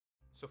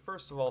So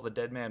first of all, the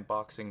dead man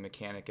boxing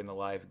mechanic in the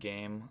live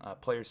game.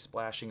 Players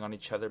splashing on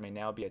each other may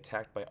now be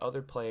attacked by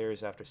other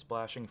players after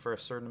splashing for a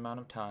certain amount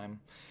of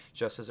time,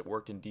 just as it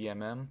worked in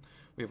DMM.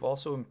 We have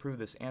also improved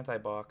this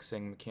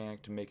anti-boxing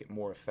mechanic to make it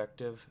more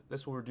effective.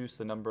 This will reduce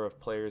the number of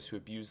players who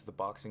abuse the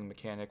boxing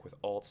mechanic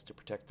with ults to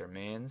protect their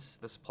mains.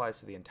 This applies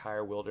to the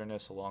entire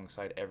wilderness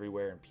alongside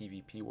everywhere in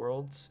PvP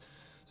worlds.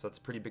 So that's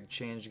a pretty big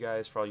change,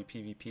 guys, for all you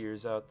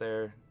PvPers out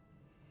there.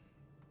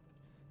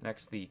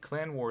 Next, the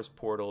Clan Wars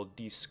portal,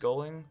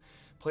 Deskulling.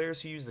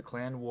 Players who use the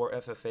Clan War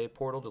FFA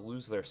portal to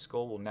lose their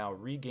skull will now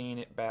regain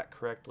it back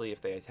correctly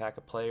if they attack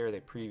a player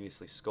they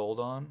previously skulled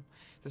on.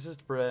 This is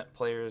to prevent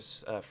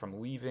players from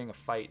leaving a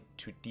fight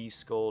to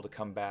deskull to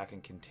come back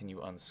and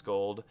continue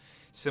unskulled.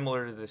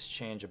 Similar to this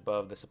change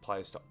above, this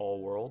applies to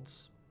all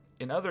worlds.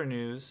 In other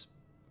news,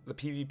 the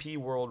PvP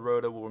world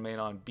rota will remain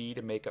on B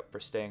to make up for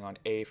staying on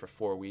A for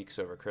 4 weeks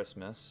over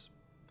Christmas.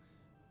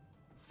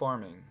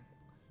 Farming.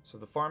 So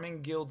the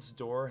Farming Guild's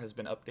door has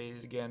been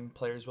updated again.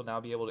 Players will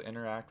now be able to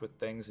interact with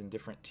things in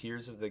different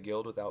tiers of the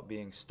guild without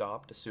being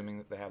stopped, assuming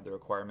that they have the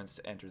requirements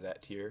to enter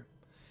that tier.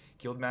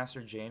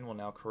 Guildmaster Jane will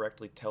now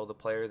correctly tell the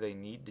player they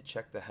need to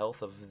check the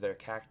health of their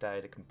cacti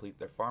to complete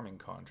their farming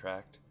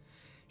contract.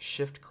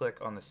 Shift-click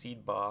on the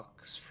seed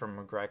box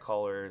from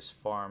Grycoller's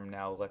farm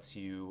now lets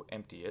you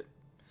empty it.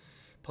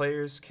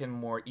 Players can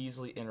more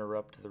easily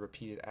interrupt the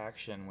repeated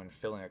action when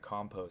filling a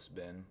compost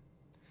bin.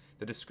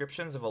 The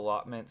descriptions of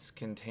allotments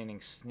containing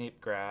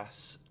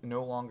snapegrass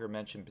no longer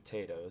mention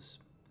potatoes.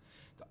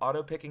 The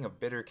auto-picking of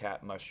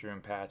bittercat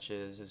mushroom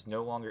patches is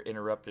no longer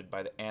interrupted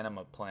by the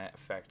anima plant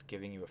effect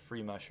giving you a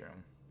free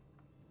mushroom.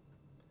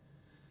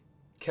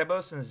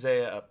 Kebos and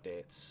Zaya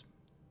updates.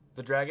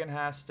 The Dragon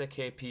Hasta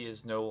KP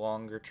is no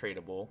longer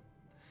tradable.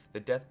 The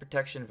death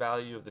protection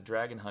value of the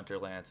Dragon Hunter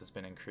lance has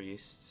been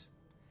increased.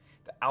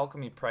 The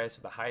alchemy price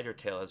of the Hydra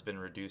tail has been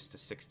reduced to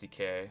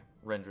 60k,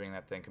 rendering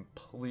that thing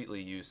completely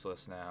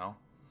useless now.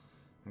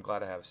 I'm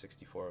glad I have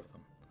 64 of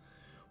them.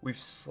 We've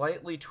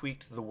slightly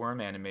tweaked the worm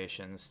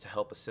animations to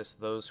help assist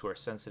those who are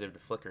sensitive to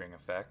flickering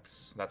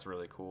effects. That's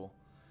really cool.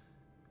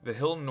 The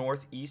hill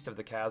northeast of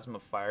the Chasm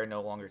of Fire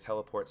no longer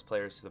teleports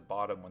players to the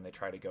bottom when they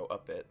try to go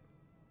up it.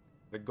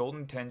 The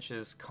Golden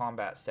Tench's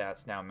combat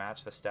stats now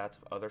match the stats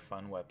of other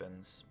fun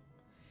weapons.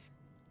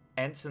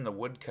 Ents in the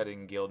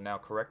Woodcutting Guild now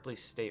correctly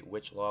state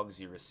which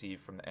logs you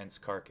receive from the Ent's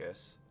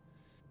carcass.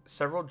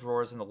 Several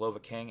drawers in the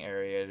Lovakang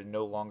area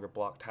no longer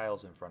block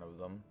tiles in front of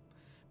them.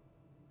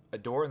 A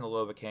door in the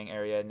Lovakang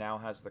area now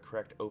has the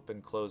correct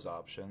open-close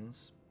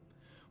options.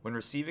 When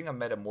receiving a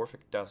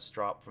metamorphic dust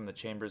drop from the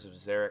Chambers of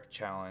Zarek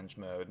challenge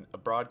mode, a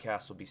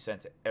broadcast will be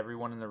sent to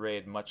everyone in the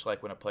raid, much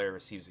like when a player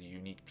receives a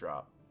unique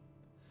drop.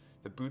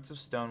 The Boots of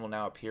Stone will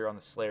now appear on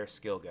the Slayer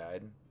skill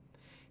guide.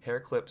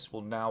 Hair clips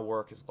will now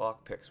work as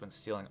lockpicks when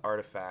stealing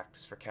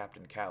artifacts for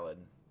Captain Khaled.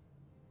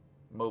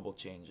 Mobile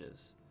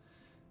changes.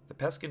 The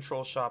Pest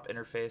Control Shop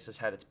interface has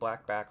had its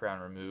black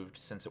background removed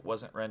since it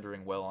wasn't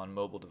rendering well on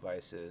mobile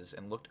devices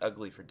and looked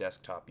ugly for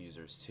desktop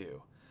users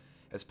too.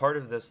 As part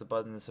of this, the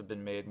buttons have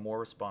been made more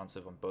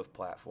responsive on both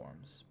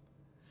platforms.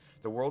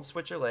 The World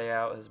Switcher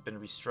layout has been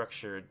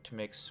restructured to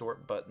make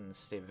sort buttons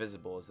stay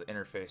visible as the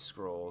interface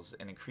scrolls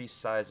and increase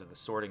size of the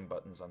sorting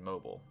buttons on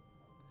mobile.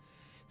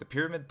 The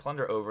Pyramid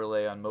Plunder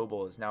overlay on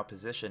mobile is now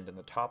positioned in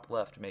the top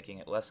left, making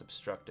it less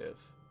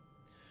obstructive.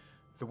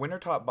 The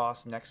Wintertop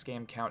Boss Next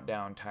Game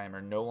Countdown timer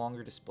no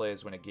longer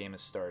displays when a game is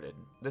started.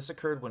 This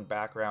occurred when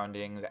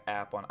backgrounding the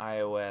app on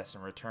iOS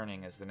and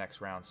returning as the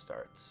next round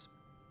starts.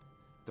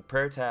 The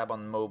Prayer tab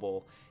on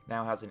mobile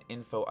now has an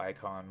info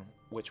icon,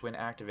 which when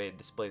activated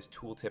displays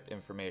tooltip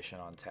information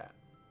on tap.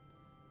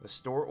 The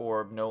Store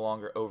Orb no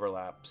longer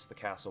overlaps the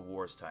Castle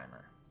Wars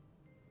timer.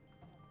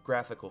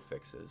 Graphical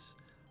fixes.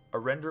 A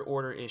render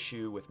order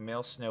issue with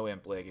male snow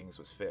imp leggings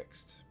was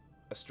fixed.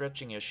 A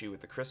stretching issue with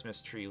the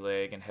Christmas tree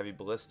leg and heavy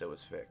ballista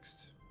was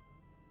fixed.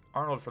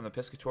 Arnold from the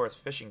Piscatoris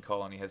fishing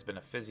colony has been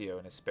a physio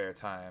in his spare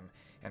time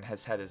and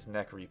has had his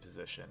neck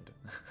repositioned.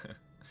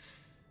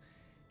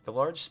 The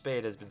large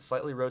spade has been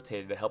slightly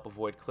rotated to help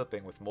avoid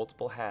clipping with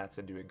multiple hats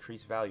and to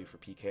increase value for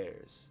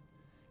PKers.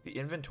 The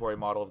inventory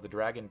model of the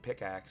dragon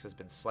pickaxe has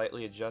been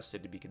slightly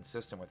adjusted to be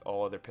consistent with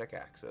all other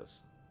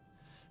pickaxes.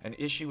 An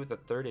issue with the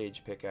Third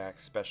Age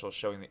pickaxe special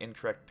showing the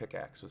incorrect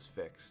pickaxe was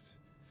fixed.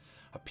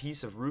 A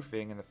piece of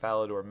roofing in the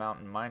Falador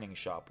Mountain mining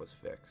shop was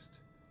fixed.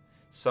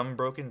 Some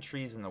broken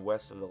trees in the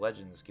west of the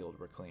Legends Guild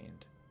were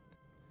cleaned.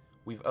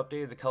 We've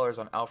updated the colors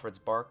on Alfred's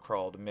bark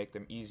crawl to make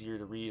them easier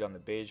to read on the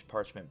beige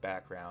parchment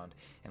background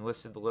and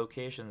listed the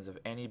locations of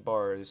any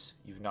bars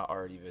you've not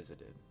already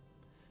visited.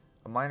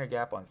 A minor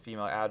gap on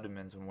female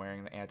abdomens when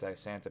wearing the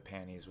anti-Santa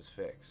panties was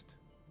fixed.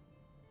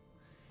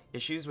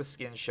 Issues with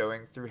skin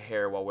showing through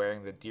hair while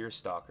wearing the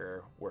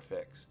deerstalker were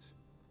fixed.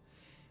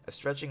 A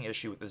stretching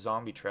issue with the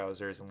zombie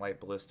trousers and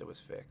light ballista was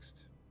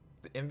fixed.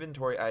 The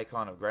inventory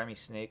icon of grimy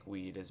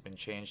snakeweed has been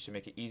changed to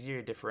make it easier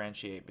to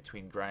differentiate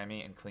between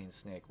grimy and clean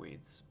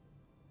snakeweeds.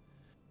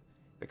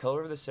 The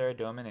color of the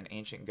Saradomin and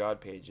Ancient God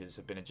pages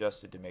have been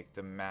adjusted to make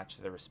them match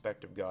their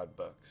respective god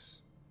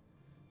books.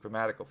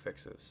 Grammatical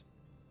fixes.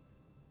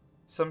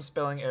 Some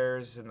spelling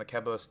errors in the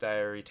Kebos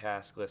Diary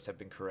task list have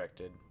been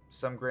corrected.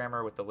 Some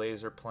grammar with the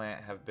laser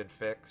plant have been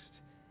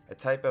fixed. A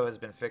typo has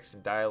been fixed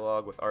in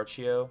dialogue with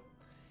Archeo.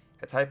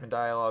 A type in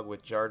dialogue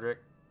with Jardric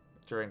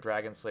during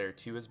Dragon Slayer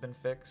 2 has been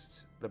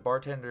fixed. The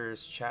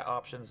bartender's chat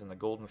options in the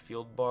golden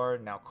field bar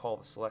now call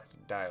the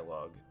selected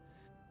dialogue.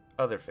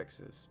 Other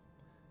fixes.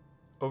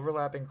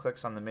 Overlapping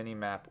clicks on the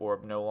minimap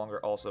orb no longer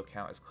also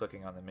count as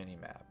clicking on the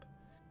minimap.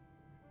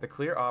 The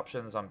clear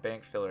options on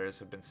bank fillers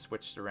have been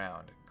switched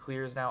around.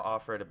 Clear is now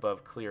offered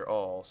above clear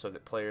all, so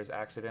that players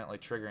accidentally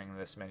triggering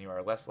this menu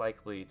are less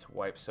likely to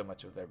wipe so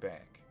much of their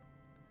bank.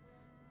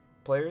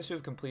 Players who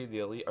have completed the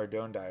Elite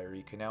Ardone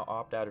Diary can now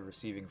opt out of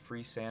receiving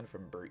free sand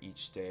from Bert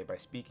each day by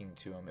speaking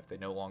to him if they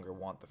no longer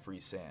want the free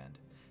sand.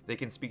 They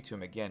can speak to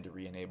him again to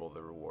re-enable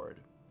the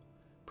reward.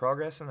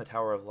 Progress in the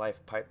Tower of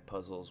Life pipe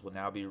puzzles will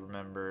now be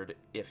remembered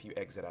if you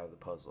exit out of the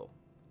puzzle.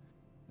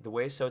 The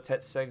way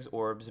Sotetseg's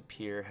orbs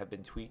appear have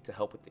been tweaked to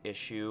help with the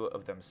issue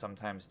of them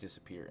sometimes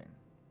disappearing.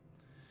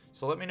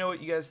 So let me know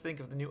what you guys think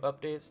of the new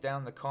updates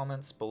down in the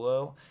comments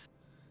below.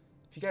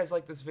 If you guys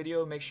like this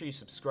video, make sure you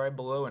subscribe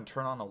below and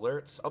turn on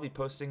alerts. I'll be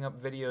posting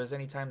up videos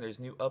anytime there's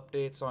new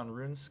updates on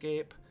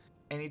RuneScape,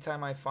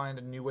 anytime I find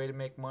a new way to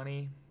make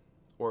money,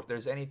 or if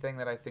there's anything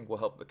that I think will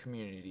help the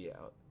community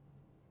out.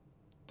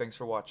 Thanks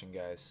for watching,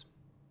 guys.